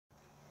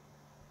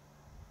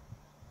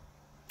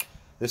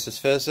This is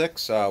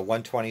Physics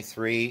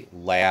 123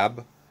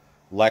 Lab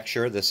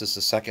lecture. This is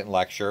the second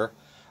lecture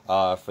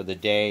for the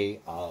day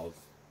of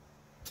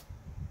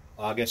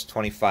August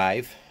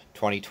 25,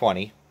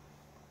 2020.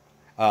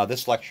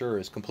 This lecture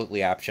is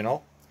completely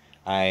optional.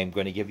 I'm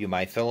going to give you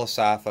my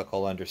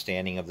philosophical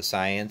understanding of the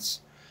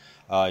science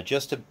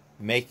just to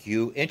make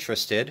you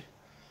interested.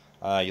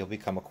 You'll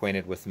become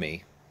acquainted with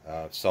me.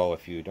 So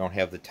if you don't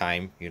have the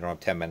time, you don't have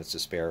 10 minutes to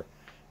spare,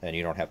 then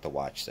you don't have to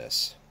watch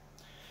this.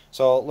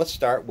 So let's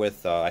start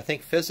with, I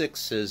think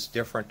physics is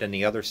different than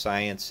the other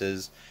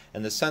sciences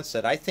in the sense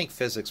that I think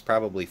physics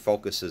probably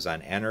focuses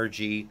on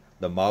energy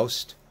the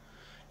most,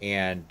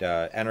 and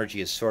energy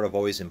is sort of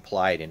always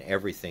implied in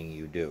everything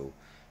you do.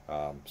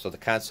 So the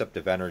concept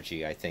of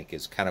energy, I think,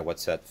 is kind of what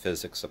set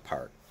physics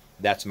apart.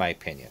 That's my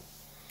opinion.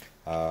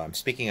 I'm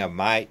speaking on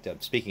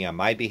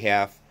my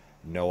behalf.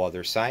 No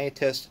other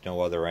scientist,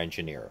 no other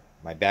engineer.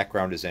 My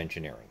background is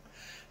engineering.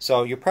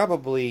 So you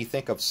probably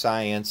think of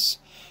science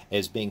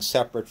as being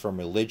separate from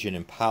religion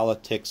and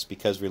politics,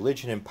 because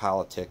religion and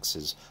politics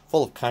is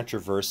full of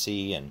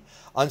controversy and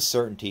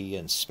uncertainty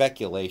and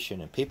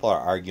speculation, and people are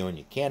arguing.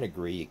 You can't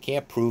agree, you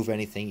can't prove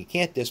anything, you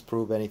can't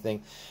disprove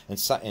anything. And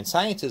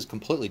science is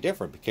completely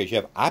different because you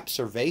have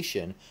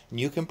observation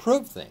and you can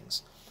prove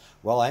things.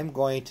 Well, I'm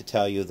going to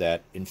tell you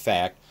that, in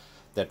fact,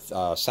 that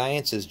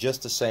science is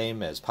just the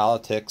same as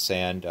politics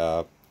and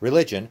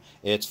religion.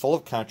 It's full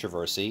of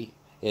controversy.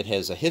 It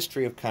has a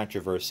history of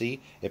controversy.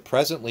 It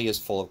presently is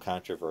full of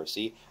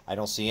controversy. I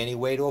don't see any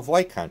way to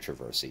avoid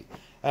controversy,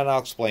 and I'll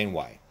explain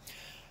why.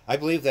 I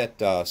believe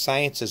that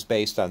science is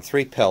based on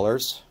three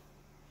pillars: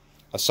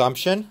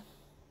 assumption,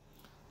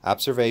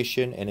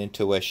 observation, and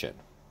intuition.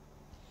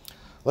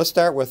 Let's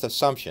start with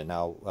assumption.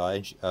 Now,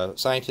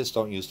 scientists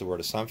don't use the word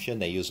assumption.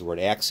 They use the word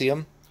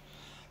axiom.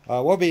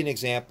 What would be an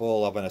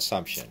example of an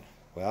assumption?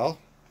 Well,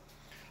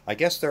 I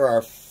guess there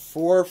are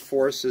four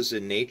forces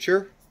in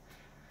nature.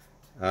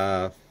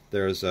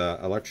 There's an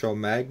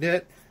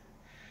electromagnet,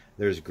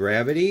 there's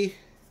gravity,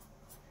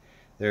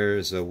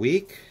 there's a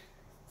weak,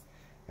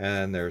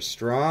 and there's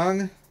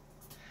strong.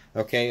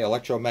 Okay,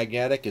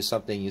 electromagnetic is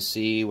something you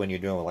see when you're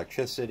doing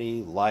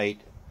electricity,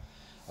 light.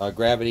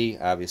 Gravity,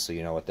 obviously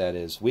you know what that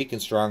is. Weak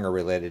and strong are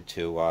related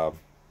to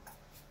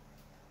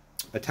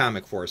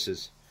atomic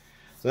forces.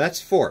 So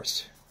that's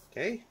force.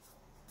 Okay?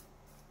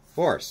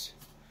 Force.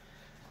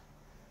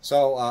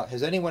 So,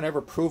 has anyone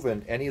ever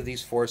proven any of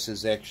these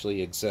forces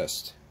actually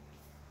exist?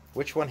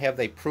 Which one have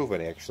they proven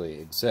actually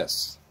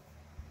exists?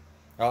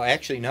 Well,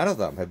 actually, none of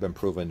them have been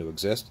proven to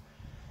exist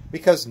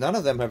because none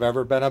of them have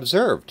ever been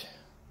observed.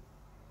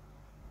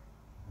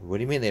 What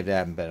do you mean they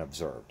haven't been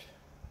observed?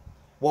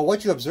 Well,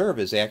 what you observe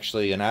is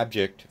actually an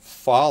object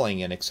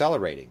falling and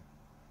accelerating.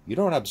 You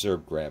don't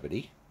observe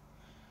gravity.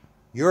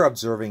 You're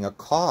observing a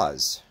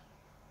cause.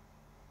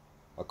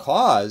 A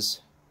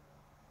cause?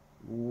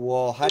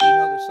 Well, how do you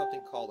know there's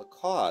something called a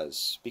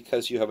cause?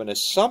 Because you have an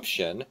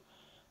assumption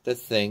that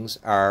things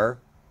are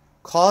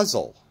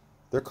causal.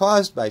 They're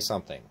caused by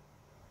something.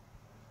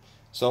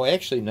 So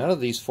actually, none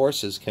of these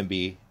forces can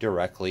be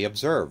directly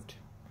observed.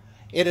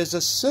 It is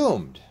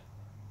assumed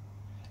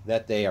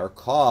that they are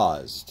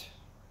caused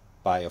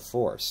by a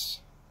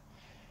force.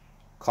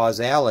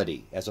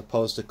 Causality as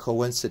opposed to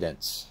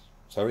coincidence.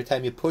 So every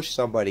time you push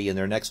somebody and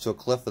they're next to a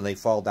cliff and they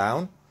fall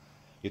down,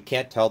 you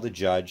can't tell the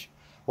judge,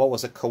 what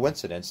was a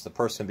coincidence? The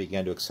person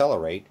began to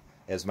accelerate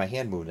as my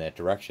hand moved in that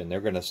direction.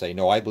 They're going to say,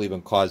 no, I believe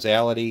in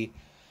causality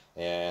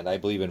and I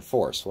believe in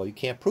force. Well, you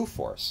can't prove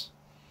force.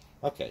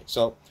 Okay,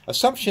 so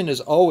assumption is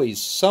always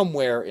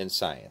somewhere in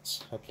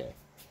science. Okay,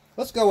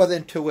 let's go with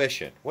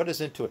intuition. What is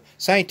intuition?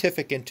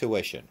 Scientific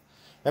intuition.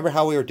 Remember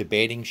how we were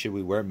debating, should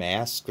we wear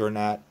masks or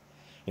not?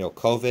 You know,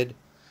 COVID.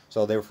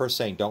 So they were first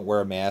saying don't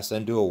wear a mask,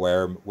 then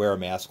wear a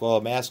mask. Well,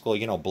 a mask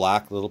will,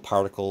 block little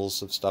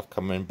particles of stuff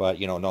coming in, but,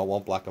 no, it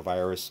won't block a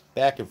virus.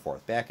 Back and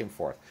forth, back and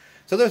forth.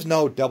 So there's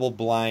no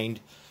double-blind,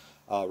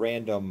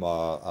 random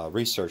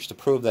research to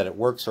prove that it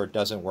works or it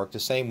doesn't work. The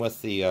same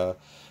with the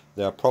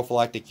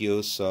prophylactic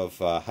use of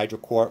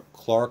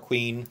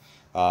hydrochloroquine.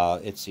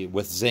 It's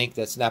with zinc.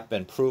 That's not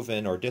been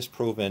proven or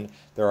disproven.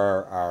 There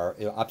are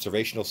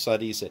observational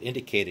studies that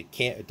indicate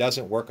it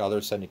doesn't work.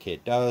 Others indicate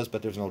it does,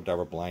 but there's no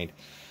double-blind.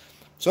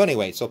 So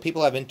anyway, so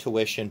people have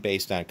intuition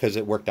based on, because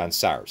it worked on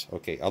SARS.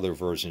 Okay, other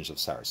versions of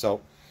SARS.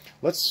 So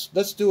let's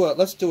do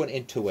an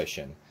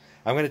intuition.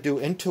 I'm going to do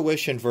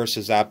intuition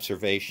versus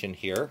observation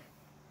here.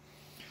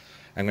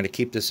 I'm going to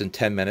keep this in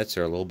 10 minutes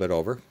or a little bit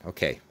over.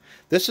 Okay,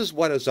 this is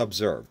what is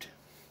observed.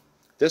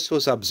 This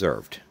was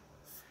observed.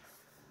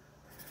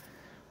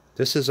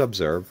 This is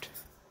observed.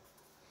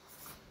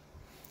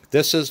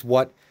 This is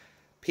what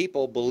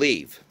people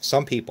believe.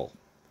 Some people.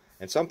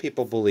 And some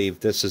people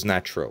believe this is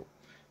not true.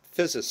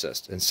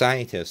 Physicists and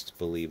scientists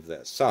believe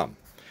this. Some.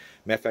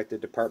 Matter of fact, the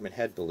department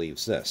head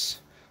believes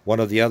this. One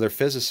of the other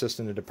physicists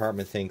in the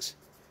department thinks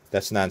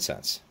that's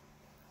nonsense.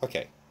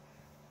 Okay.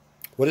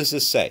 What does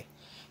this say?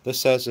 This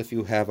says if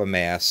you have a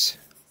mass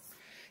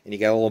and you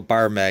got a little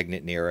bar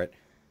magnet near it,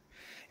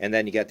 and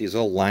then you got these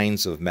little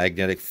lines of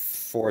magnetic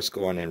force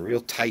going in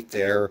real tight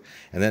there,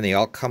 and then they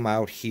all come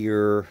out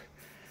here.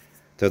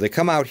 So they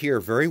come out here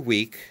very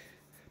weak,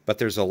 but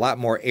there's a lot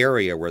more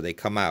area where they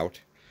come out.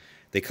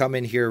 They come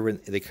in here when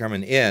they come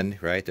in,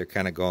 right? They're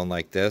kind of going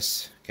like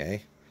this,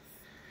 okay?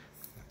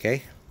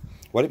 Okay?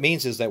 What it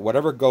means is that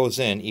whatever goes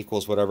in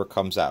equals whatever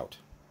comes out.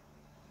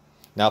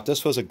 Now, if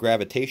this was a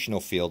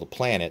gravitational field, a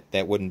planet,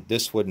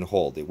 this wouldn't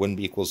hold. It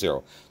wouldn't equal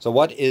 0.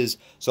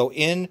 So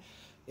in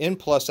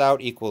plus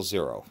out equals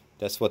 0.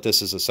 That's what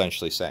this is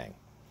essentially saying.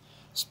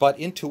 But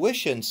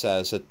intuition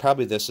says that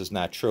probably this is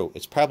not true.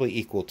 It's probably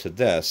equal to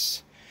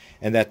this,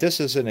 and that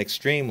this is an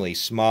extremely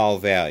small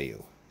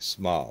value.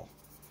 Small.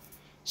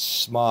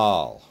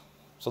 Small.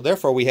 So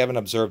therefore, we haven't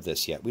observed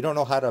this yet. We don't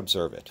know how to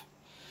observe it.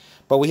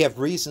 But we have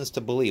reasons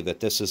to believe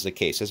that this is the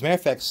case. As a matter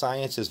of fact,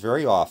 science has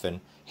very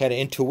often had an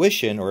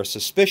intuition or a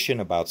suspicion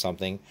about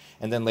something,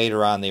 and then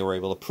later on they were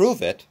able to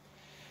prove it,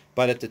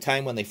 but at the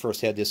time when they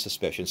first had this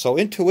suspicion. So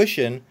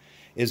intuition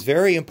is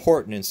very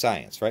important in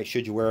science, right?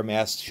 Should you wear a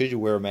mask? Should you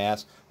wear a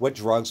mask? What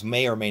drugs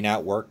may or may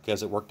not work,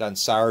 because it worked on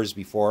SARS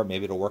before.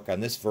 Maybe it'll work on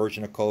this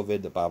version of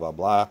COVID, the blah, blah,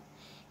 blah.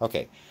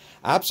 Okay.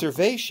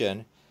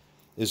 Observation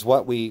is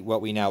what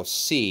we now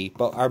see,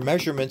 but our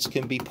measurements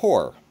can be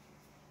poor.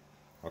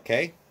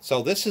 Okay?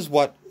 So this is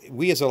what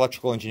we as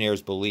electrical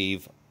engineers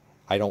believe.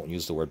 I don't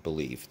use the word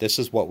believe. This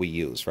is what we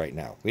use right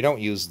now. We don't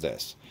use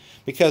this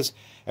because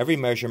every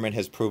measurement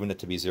has proven it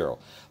to be 0.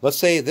 Let's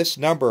say this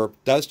number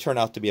does turn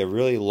out to be a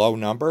really low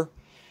number.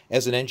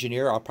 As an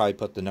engineer, I'll probably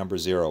put the number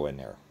 0 in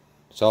there.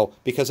 So,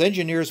 because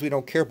engineers, we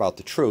don't care about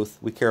the truth.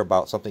 We care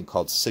about something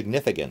called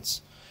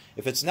significance.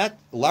 If it's not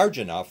large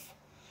enough,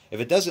 if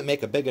it doesn't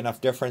make a big enough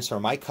difference for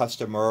my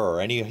customer or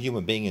any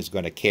human being is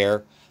going to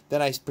care,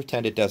 then I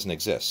pretend it doesn't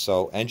exist.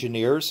 So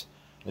engineers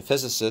and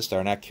physicists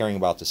are not caring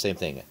about the same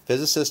thing.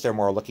 Physicists are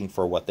more looking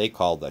for what they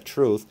call the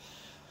truth.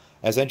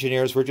 As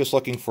engineers, we're just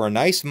looking for a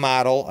nice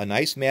model, a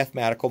nice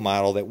mathematical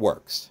model that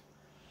works.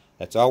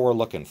 That's all we're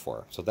looking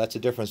for. So that's the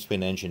difference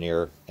between an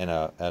engineer and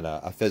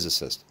a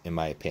physicist, in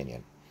my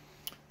opinion.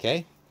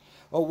 Okay?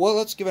 Well,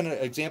 let's give an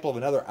example of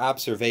another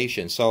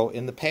observation. So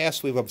in the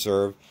past, we've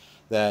observed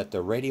that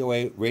the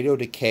radio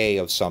decay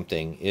of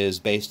something is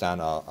based on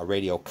a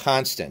radio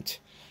constant.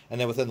 And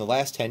then within the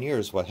last 10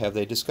 years, what have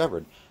they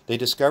discovered? They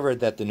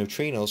discovered that the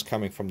neutrinos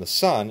coming from the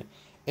sun,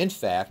 in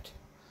fact,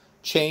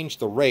 change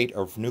the rate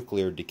of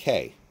nuclear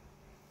decay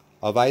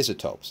of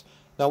isotopes.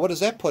 Now, what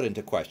does that put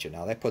into question?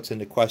 Now, that puts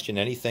into question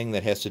anything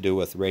that has to do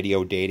with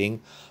radio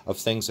dating of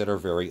things that are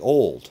very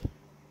old.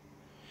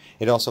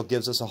 It also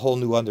gives us a whole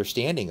new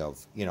understanding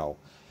of,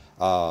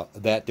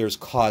 that there's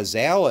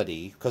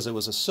causality, because it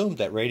was assumed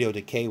that radio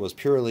decay was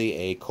purely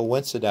a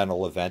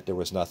coincidental event. There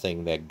was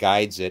nothing that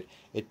guides it.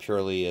 It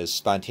purely is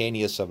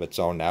spontaneous of its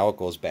own. Now it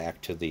goes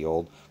back to the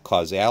old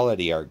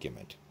causality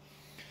argument.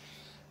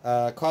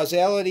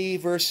 Causality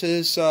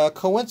versus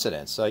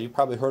coincidence. You've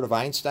probably heard of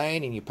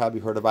Einstein and you've probably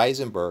heard of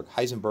Heisenberg.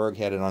 Heisenberg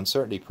had an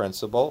uncertainty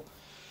principle.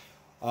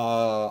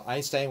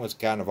 Einstein was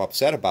kind of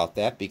upset about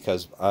that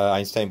because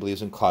Einstein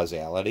believes in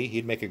causality.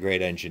 He'd make a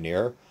great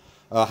engineer.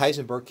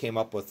 Heisenberg came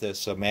up with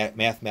this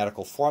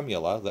mathematical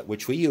formula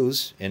which we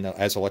use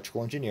as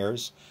electrical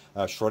engineers,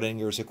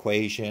 Schrodinger's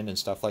equation and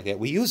stuff like that.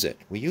 We use it.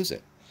 We use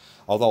it.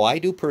 Although I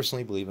do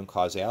personally believe in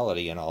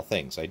causality in all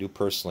things. I do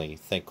personally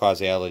think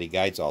causality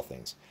guides all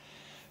things.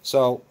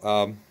 So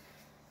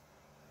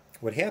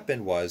what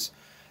happened was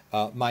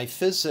my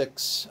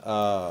physics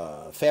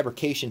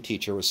fabrication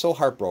teacher was so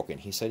heartbroken.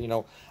 He said,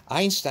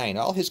 Einstein,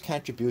 all his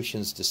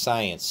contributions to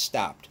science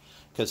stopped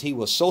because he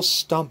was so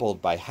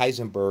stumbled by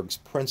Heisenberg's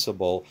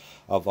principle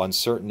of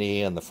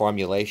uncertainty and the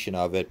formulation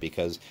of it,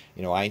 because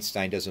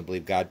Einstein doesn't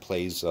believe God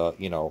plays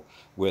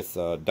with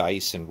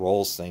dice and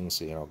rolls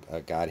things.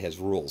 God has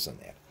rules in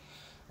that.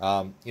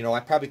 I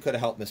probably could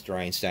have helped Mr.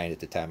 Einstein at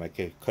the time. I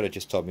could have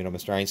just told him,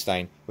 Mr.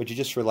 Einstein, would you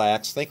just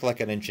relax, think like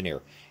an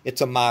engineer.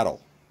 It's a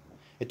model.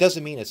 It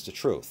doesn't mean it's the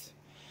truth.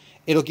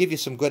 It'll give you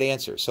some good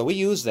answers. So we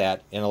use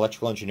that in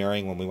electrical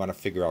engineering when we want to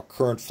figure out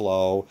current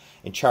flow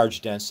and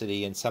charge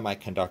density in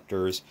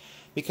semiconductors,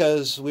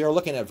 because we are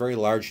looking at a very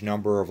large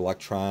number of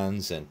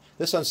electrons, and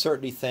this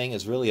uncertainty thing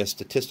is really a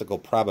statistical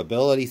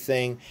probability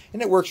thing,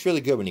 and it works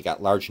really good when you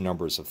got large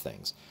numbers of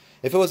things.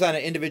 If it was on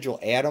an individual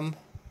atom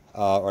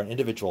or an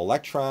individual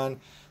electron,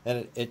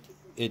 then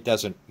it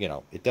doesn't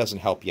it doesn't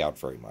help you out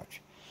very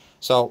much.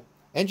 So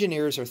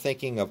engineers are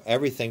thinking of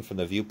everything from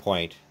the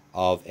viewpoint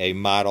of a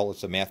model.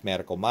 It's a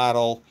mathematical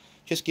model.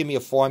 Just give me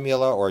a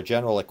formula or a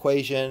general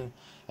equation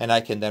and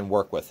I can then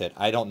work with it.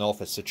 I don't know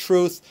if it's the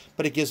truth,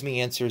 but it gives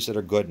me answers that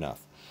are good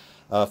enough.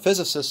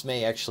 Physicists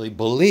may actually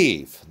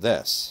believe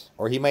this,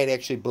 or he might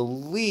actually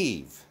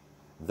believe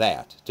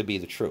that to be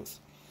the truth.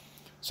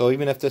 So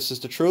even if this is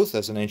the truth,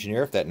 as an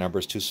engineer, if that number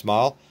is too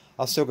small,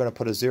 I'm still going to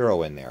put a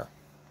 0 in there.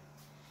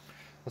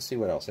 Let's see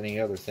what else. Any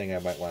other thing I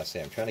might want to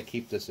say? I'm trying to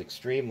keep this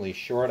extremely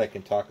short. I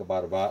can talk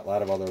about a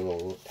lot of other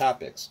little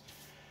topics.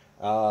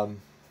 Okay.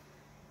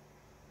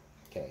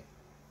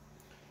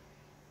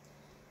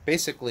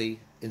 Basically,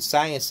 in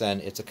science then,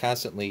 it's a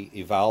constantly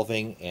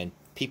evolving, and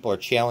people are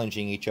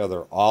challenging each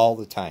other all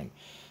the time.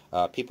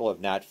 People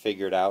have not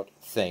figured out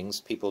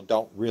things. People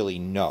don't really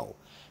know.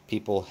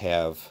 People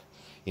have,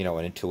 you know,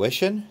 an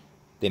intuition.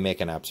 They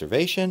make an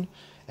observation,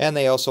 and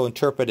they also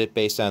interpret it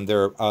based on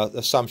their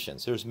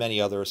assumptions. There's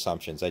many other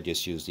assumptions. I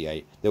just used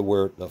the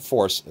word, the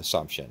force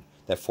assumption,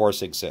 that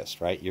force exists,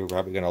 right? You're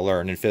probably going to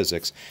learn in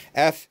physics,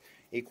 F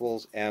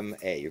equals ma.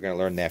 You're going to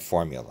learn that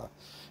formula.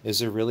 Is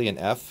there really an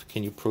F?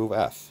 Can you prove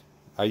F?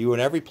 Are you in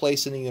every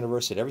place in the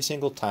universe at every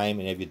single time,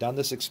 and have you done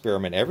this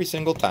experiment every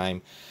single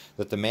time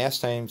that the mass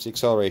times the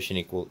acceleration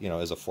equal, you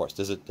know, is a force?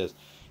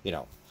 You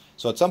know?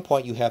 So at some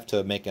point you have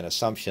to make an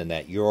assumption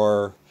that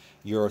your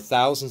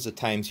thousands of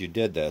times you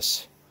did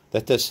this,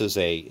 that this is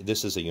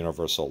a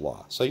universal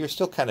law. So you're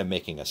still kind of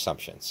making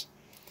assumptions.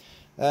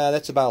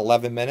 That's about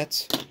 11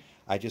 minutes.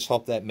 I just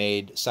hope that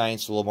made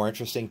science a little more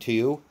interesting to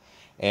you,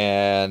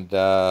 and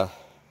I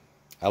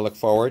look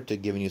forward to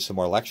giving you some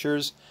more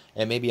lectures,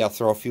 and maybe I'll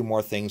throw a few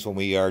more things when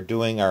we are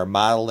doing our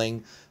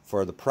modeling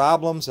for the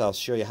problems. I'll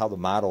show you how the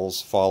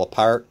models fall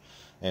apart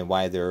and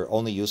why they're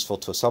only useful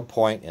to some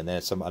point, and then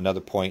at another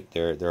point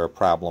they're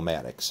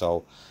problematic.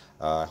 So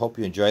I hope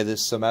you enjoy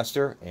this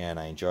semester, and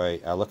I'm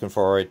looking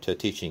forward to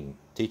teaching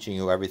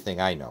you everything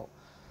I know.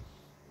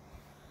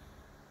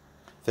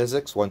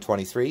 Physics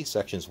 123,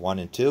 sections 1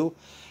 and 2,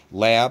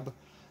 lab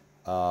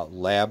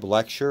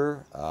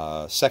lecture,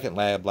 second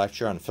lab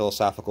lecture on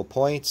philosophical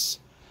points.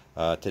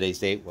 Today's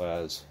date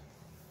was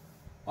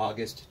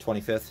August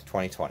 25th,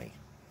 2020.